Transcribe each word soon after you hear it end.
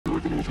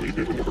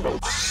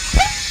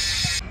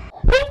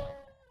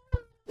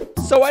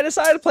So I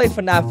decided to play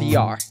FNAF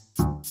VR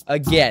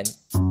again,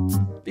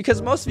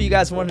 because most of you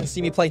guys wanted to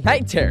see me play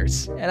Night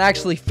Terrors and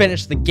actually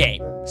finish the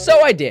game.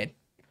 So I did.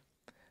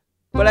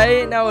 But I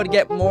didn't know it would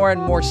get more and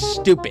more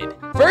stupid.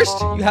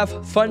 First, you have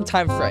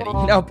Funtime Freddy,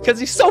 you know, because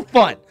he's so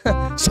fun.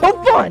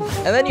 So fun!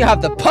 And then you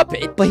have the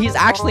puppet, but he's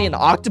actually an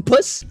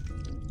octopus.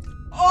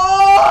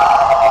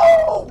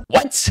 Oh!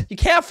 What? You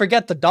can't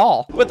forget the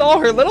doll with all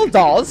her little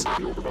dolls.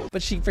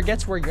 But she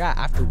forgets where you're at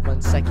after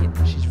 1 second.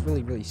 She's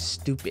really, really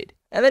stupid.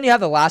 And then you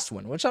have the last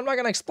one, which I'm not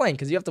gonna explain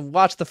because you have to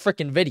watch the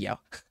freaking video.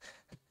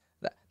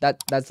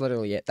 That's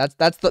literally it. That's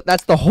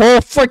the whole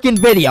freaking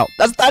video.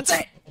 That's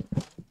it.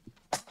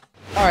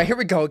 All right, here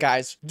we go,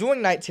 guys.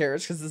 Doing Night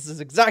Terrors because this is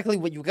exactly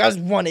what you guys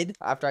wanted.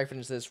 After I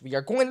finish this, we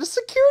are going to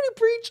security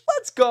breach.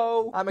 Let's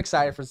go. I'm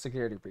excited for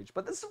security breach,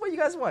 but this is what you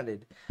guys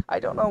wanted.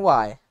 I don't know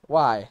why.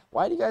 Why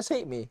do you guys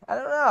hate me? I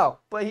don't know.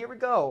 But here we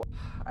go.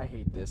 I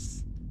hate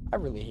this. I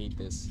really hate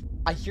this.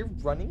 I hear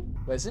running.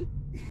 Listen.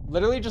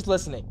 Literally just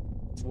listening.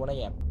 It's 1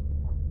 a.m.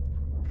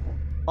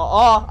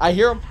 I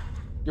hear him.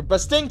 Your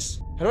breath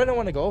stinks. How do I not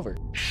want to go over?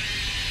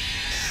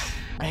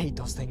 I hate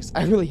those things.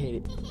 I really hate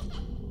it.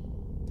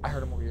 I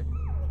heard him over here.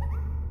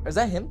 Is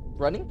that him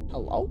running?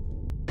 Hello?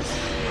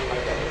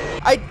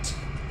 I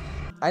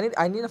need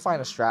to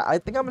find a strat. I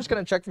think I'm just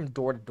gonna check from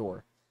door to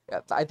door. Yeah,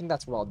 I think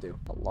that's what I'll do.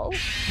 Hello?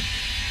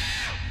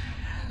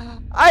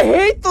 I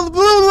hate the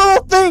blue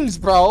little things,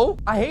 bro.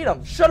 I hate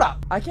them. Shut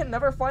up. I can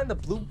never find the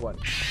blue one.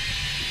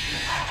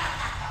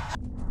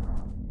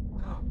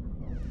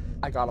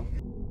 I got him.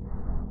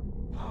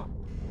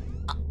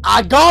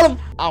 I got him.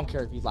 I don't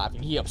care if he's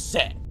laughing. He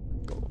upset.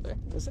 Go over there.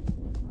 Listen.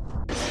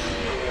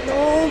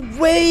 No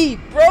way,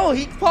 bro.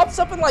 He pops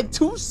up in like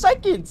 2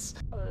 seconds.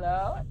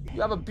 Hello.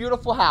 You have a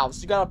beautiful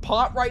house. You got a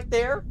pot right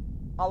there.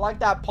 I like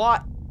that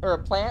pot or a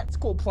plant. It's a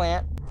cool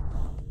plant.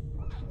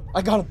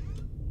 I got him.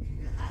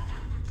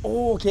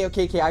 Oh,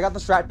 okay. I got the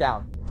strat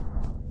down.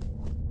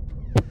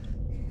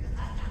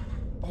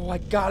 Oh, I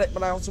got it,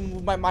 but I also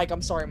moved my mic.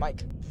 I'm sorry,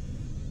 Mike.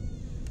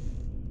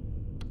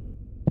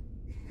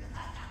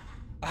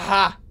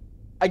 Aha!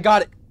 I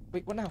got it.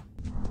 Wait, what now?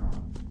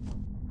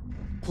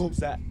 Close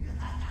that.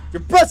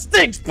 Your breath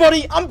stinks,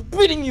 buddy! I'm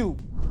beating you!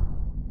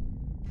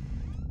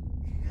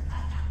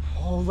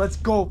 Oh, let's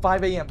go.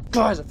 5 a.m.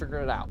 Guys, I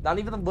figured it out. Not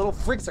even the little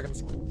freaks are gonna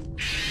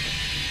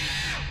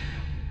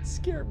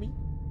scare me.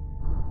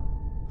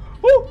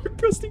 Oh, your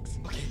breath stinks.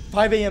 Okay,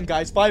 5 a.m.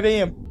 guys. 5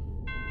 a.m.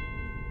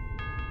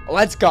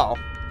 Let's go.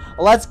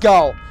 Let's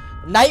go.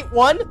 Night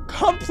 1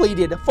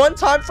 completed.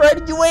 Funtime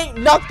Freddy, you ain't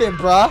nothing,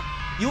 bruh.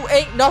 You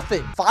ain't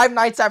nothing. 5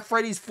 Nights at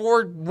Freddy's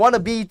 4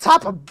 wannabe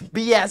top of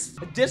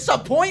BS. A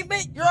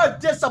disappointment? You're a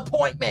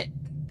disappointment.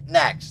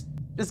 Next.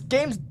 This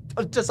game's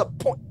a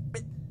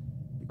disappointment.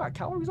 You got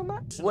calories on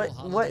that?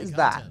 What is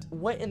that?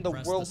 What in the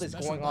world is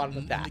going on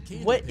with that?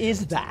 What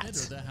is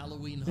that?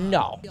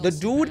 No. The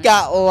dude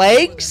got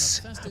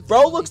legs?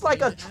 Bro looks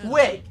like a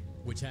twig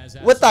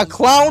with a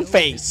clown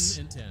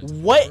face.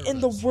 What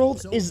in the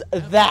world is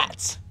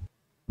that?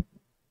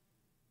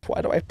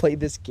 Why do I play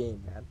this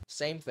game, man?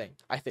 Same thing.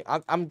 I think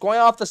I'm going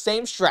off the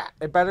same strat.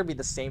 It better be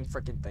the same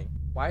freaking thing.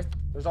 Why?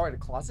 There's already a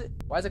closet?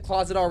 Why is the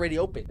closet already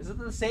open? Is it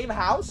the same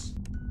house?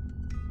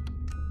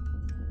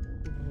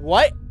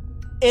 What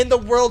in the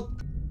world?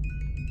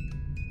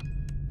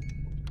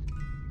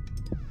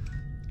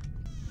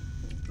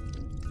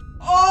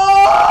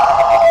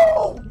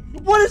 Oh!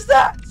 What is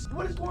that?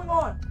 What is going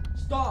on?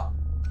 Stop.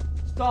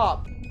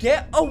 Stop.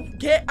 Get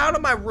out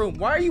of my room.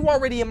 Why are you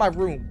already in my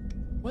room?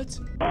 What?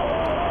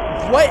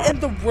 What in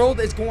the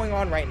world is going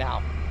on right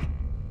now?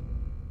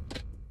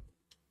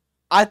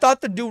 I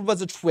thought the dude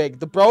was a twig.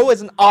 The bro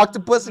is an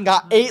octopus and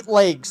got 8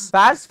 legs.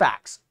 Fast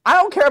facts. I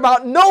don't care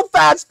about no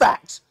fast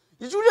facts.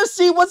 Did you just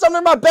see what's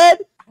under my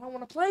bed? I don't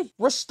want to play.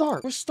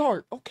 Restart.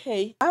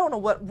 Okay. I don't know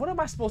what am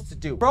I supposed to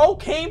do? Bro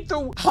came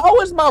through. How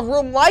is my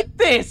room like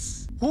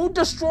this? Who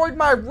destroyed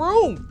my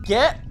room?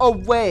 Get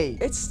away.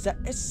 It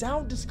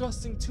sounds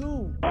disgusting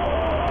too.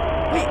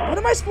 Wait, what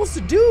am I supposed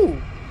to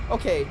do?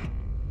 Okay.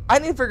 I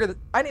need to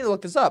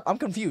look this up. I'm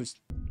confused.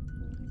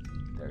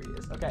 There he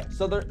is. Okay,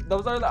 so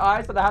those are the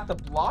eyes that I have to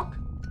block,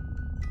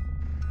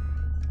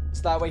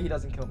 so that way he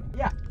doesn't kill me.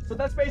 Yeah, so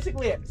that's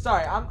basically it.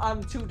 Sorry,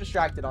 I'm too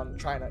distracted on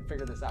trying to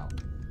figure this out.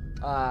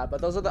 But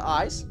those are the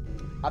eyes.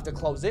 I have to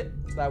close it,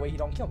 so that way he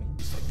don't kill me.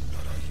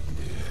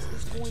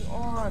 What's going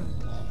on?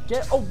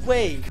 Get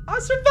away! I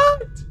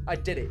survived! I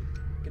did it.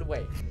 Get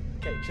away.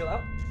 Okay, chill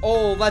out.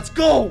 Oh, let's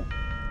go!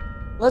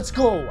 Let's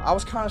go. I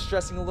was kind of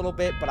stressing a little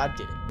bit, but I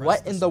did it.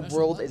 What in the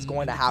world is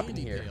going to happen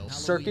here?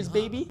 Circus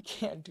baby?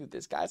 Can't do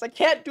this, guys. I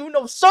can't do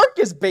no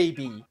circus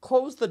baby.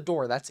 Close the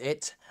door. That's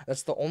it.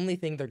 That's the only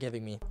thing they're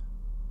giving me.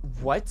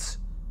 What?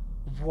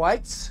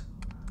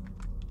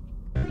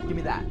 Give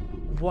me that.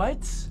 What?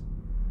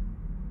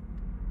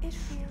 It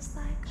feels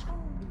like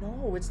home.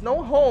 No, it's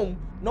no home.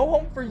 No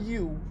home for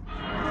you.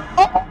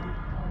 Oh!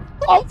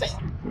 Oh,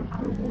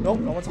 no,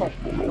 no one's home.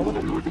 No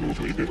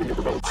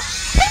one's home.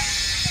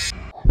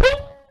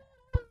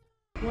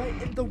 What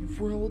in the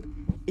world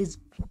is...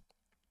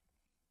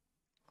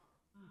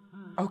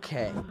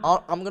 Okay,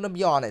 I'm gonna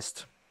be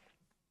honest.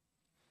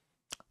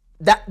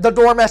 The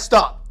door messed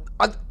up.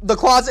 The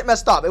closet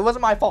messed up. It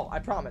wasn't my fault, I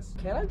promise.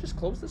 Can't I just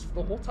close this for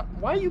the whole time?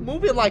 Why are you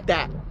moving like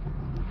that?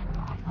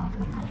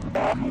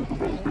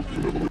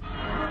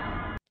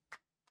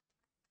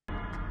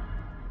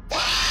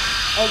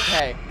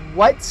 Okay,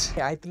 what?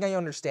 Yeah, I think I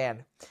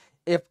understand.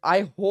 If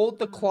I hold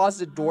the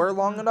closet door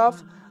long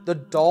enough, the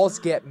dolls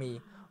get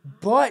me.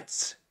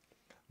 But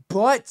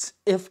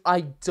if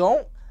I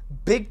don't,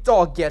 Big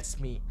Doll gets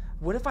me.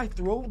 What if I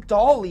throw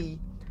Dolly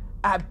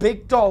at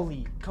Big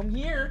Dolly? Come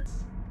here.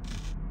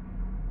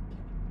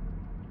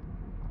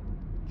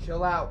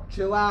 Chill out,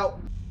 chill out.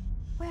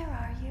 Where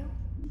are you?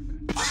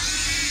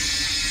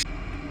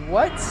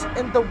 What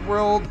in the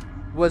world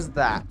was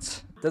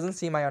that? Doesn't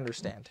seem I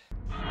understand.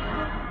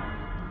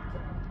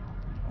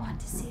 Want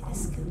to see the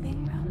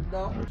scooping room?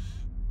 No.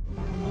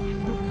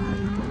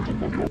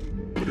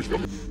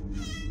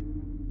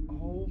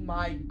 Oh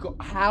my god.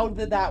 How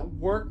did that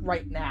work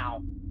right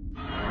now?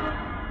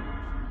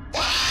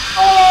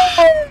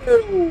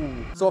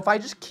 Oh! So if I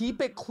just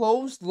keep it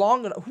closed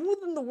long enough, who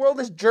in the world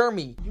is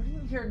Jeremy? You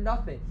didn't hear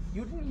nothing.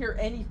 You didn't hear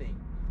anything.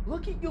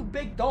 Look at you,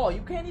 Big Doll.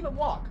 You can't even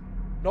walk.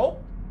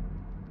 Nope.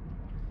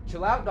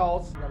 Chill out,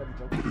 dolls.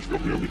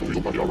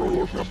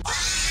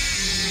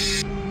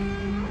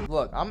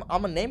 Look, I'm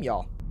gonna name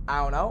y'all.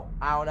 I don't know.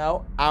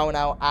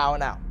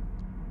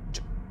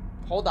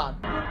 Hold on.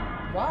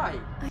 Why?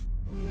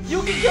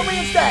 You can kill me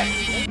instead.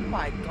 Oh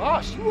my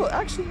gosh, you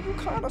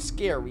kind of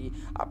scary.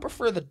 I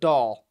prefer the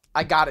doll.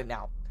 I got it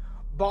now.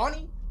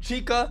 Bonnie,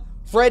 Chica,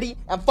 Freddy,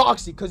 and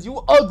Foxy, cause you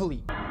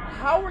ugly.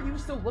 How are you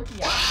still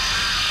looking at me?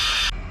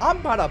 I'm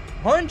about to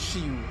punch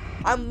you.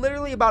 I'm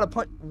literally about to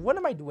punch. What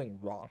am I doing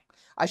wrong?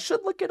 I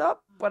should look it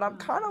up, but I'm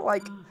kind of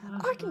like,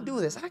 I can do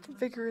this. I can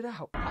figure it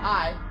out.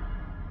 Hi.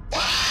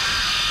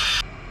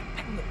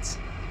 Dang it.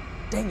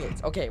 Dang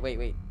it. Okay,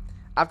 wait.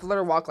 I have to let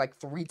her walk like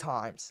 3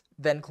 times,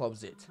 then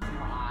close it.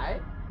 Hi.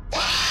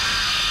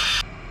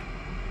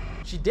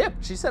 She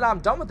dipped. She said, I'm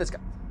done with this guy.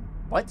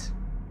 What?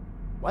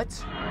 What?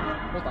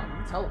 Hold on.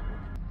 You teleport.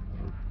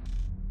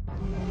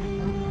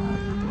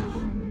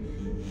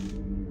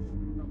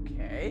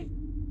 Okay.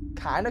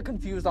 Kind of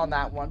confused on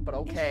that one, but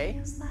okay.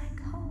 It feels like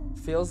home.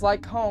 Feels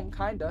like home,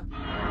 kinda.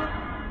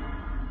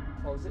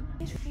 Close it.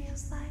 It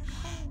feels like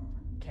home.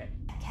 Okay.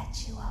 I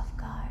catch you off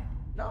guard.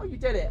 No, you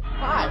did it.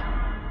 Hi.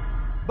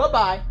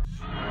 Bye-bye.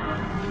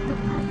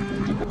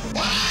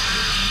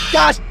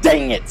 Gosh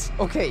dang it.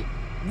 Okay.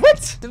 What?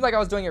 Seems like I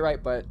was doing it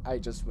right, but I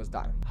just was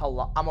dying.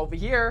 Hello. I'm over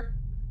here.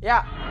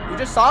 Yeah. You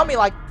just saw me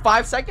like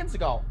 5 seconds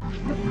ago. Oh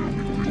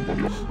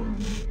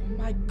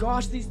my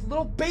gosh, these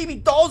little baby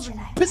dolls are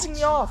pissing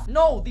me off.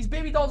 No, these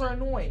baby dolls are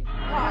annoying.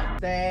 Hi.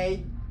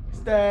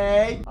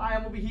 Stay. Hi,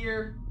 I'm over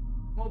here.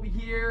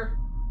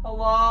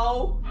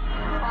 Hello.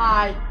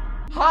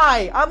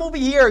 Hi, I'm over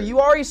here. You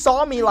already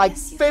saw me like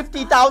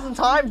 50,000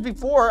 times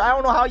before. I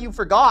don't know how you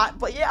forgot,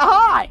 but yeah,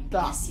 hi.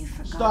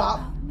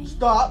 Stop.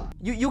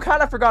 You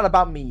kind of forgot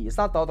about me. It's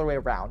not the other way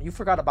around. You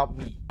forgot about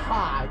me.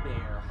 Hi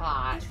there.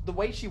 Hi. The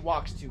way she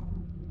walks too.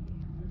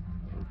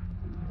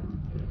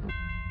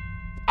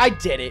 I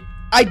did it.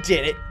 I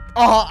did it.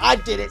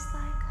 It's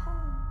like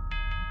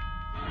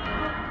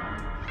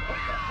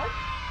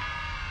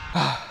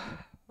home.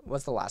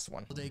 What's the last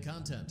one? Holiday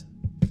content.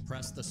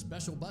 Press the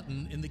special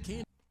button in the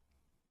can.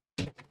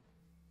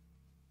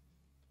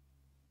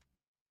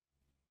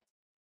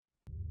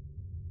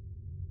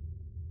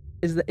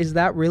 Is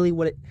that really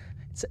what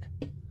it's...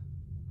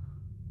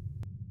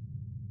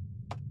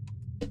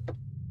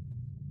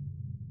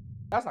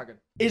 That's not good.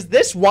 Is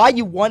this why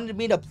you wanted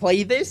me to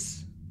play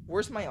this?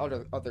 Where's my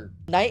other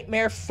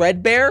Nightmare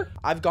Fredbear?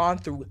 I've gone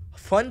through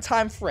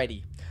Funtime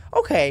Freddy.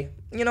 Okay,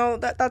 you know,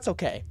 that's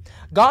okay.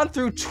 Gone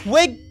through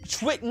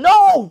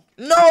no,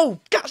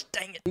 gosh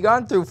dang it. We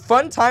gone through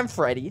Funtime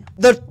Freddy,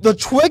 the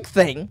Twig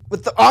thing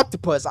with the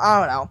octopus, I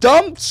don't know.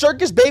 Dumb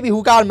circus baby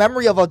who got a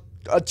memory of a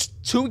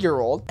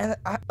 2-year-old, and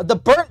the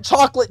burnt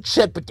chocolate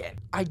chip again.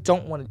 I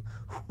don't want to.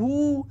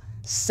 Who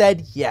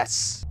said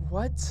yes?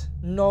 What?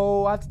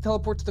 No, I have to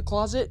teleport to the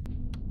closet.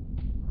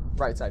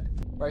 Right side.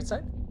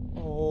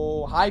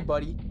 Oh, hi,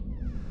 buddy.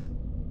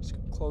 Just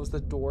gonna close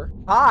the door.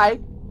 Hi.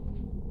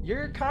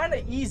 You're kind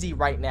of easy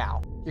right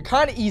now. You're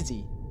kind of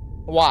easy.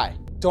 Why?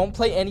 Don't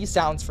play any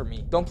sounds for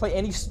me. Don't play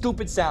any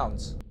stupid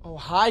sounds. Oh,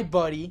 hi,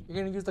 buddy. You're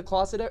gonna use the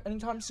closet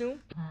anytime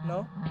soon?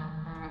 No?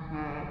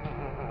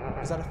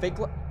 Is that a fake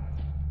Come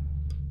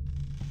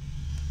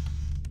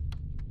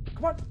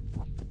on.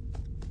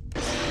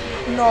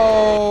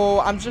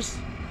 No, I'm just...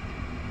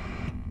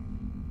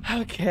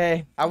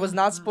 Okay. I was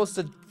not supposed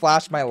to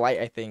flash my light,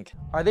 I think.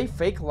 Are they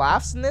fake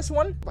laughs in this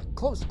one?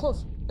 Close.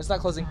 It's not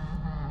closing.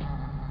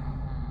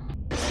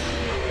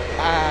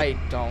 I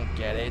don't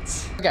get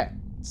it. Okay,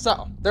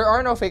 so there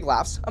are no fake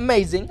laughs.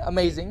 Amazing.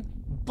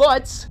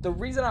 But the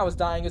reason I was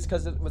dying is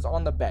because it was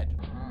on the bed.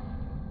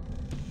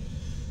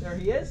 There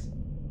he is.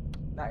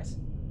 Nice.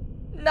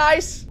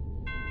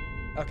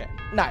 Okay,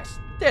 nice.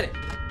 Did it.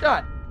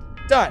 Done.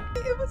 Done.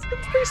 It's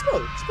pretty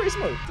smooth. It's pretty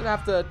smooth. Didn't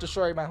have to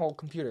destroy my whole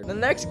computer. The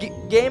next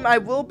game I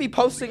will be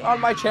posting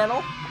on my channel.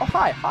 Oh,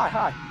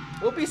 hi.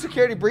 Will be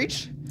Security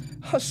Breach.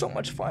 Oh, so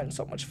much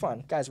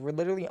fun. Guys, we're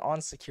literally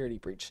on Security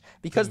Breach.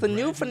 Because the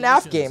new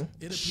FNAF game...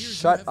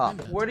 Shut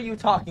up. What are you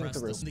talking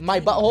through? My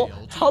butthole?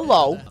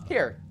 Hello.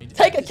 Here.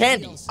 Take a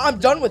candy. I'm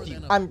done with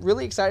you. I'm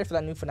really excited for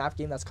that new FNAF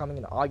game that's coming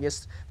in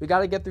August. We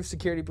gotta get through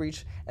Security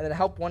Breach and then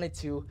help 1 and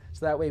 2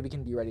 so that way we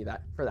can be ready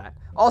for that.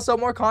 Also,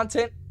 more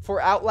content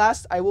for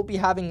Outlast. I will be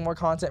having more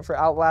content for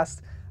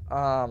Outlast.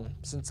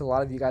 Since a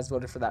lot of you guys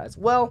voted for that as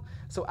well.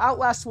 So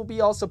Outlast will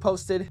be also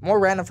posted. More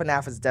random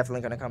FNAF is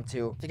definitely going to come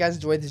too. If you guys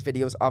enjoyed these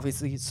videos,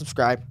 obviously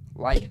subscribe,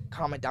 like,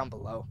 comment down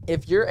below.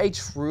 If you're a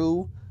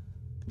true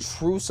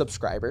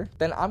subscriber,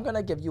 then I'm going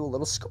to give you a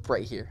little scoop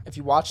right here. If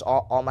you watch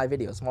all my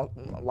videos,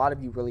 a lot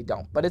of you really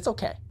don't, but it's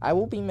okay. I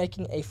will be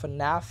making a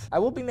FNAF. I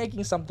will be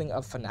making something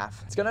of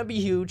FNAF. It's going to be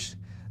huge.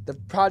 The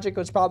project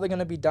was probably going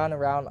to be done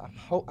around,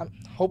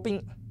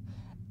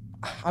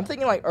 I'm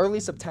thinking like early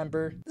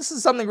September. This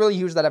is something really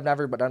huge that I've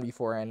never done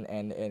before, and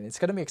it's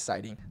gonna be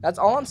exciting. That's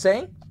all I'm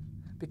saying,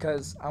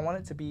 because I want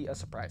it to be a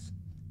surprise.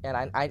 And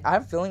I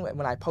have a feeling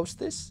when I post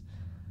this,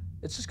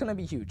 it's just gonna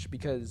be huge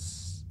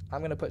because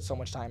I'm gonna put so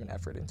much time and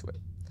effort into it.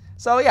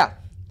 So yeah,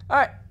 all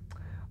right,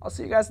 I'll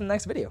see you guys in the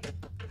next video.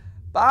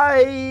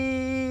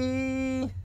 Bye.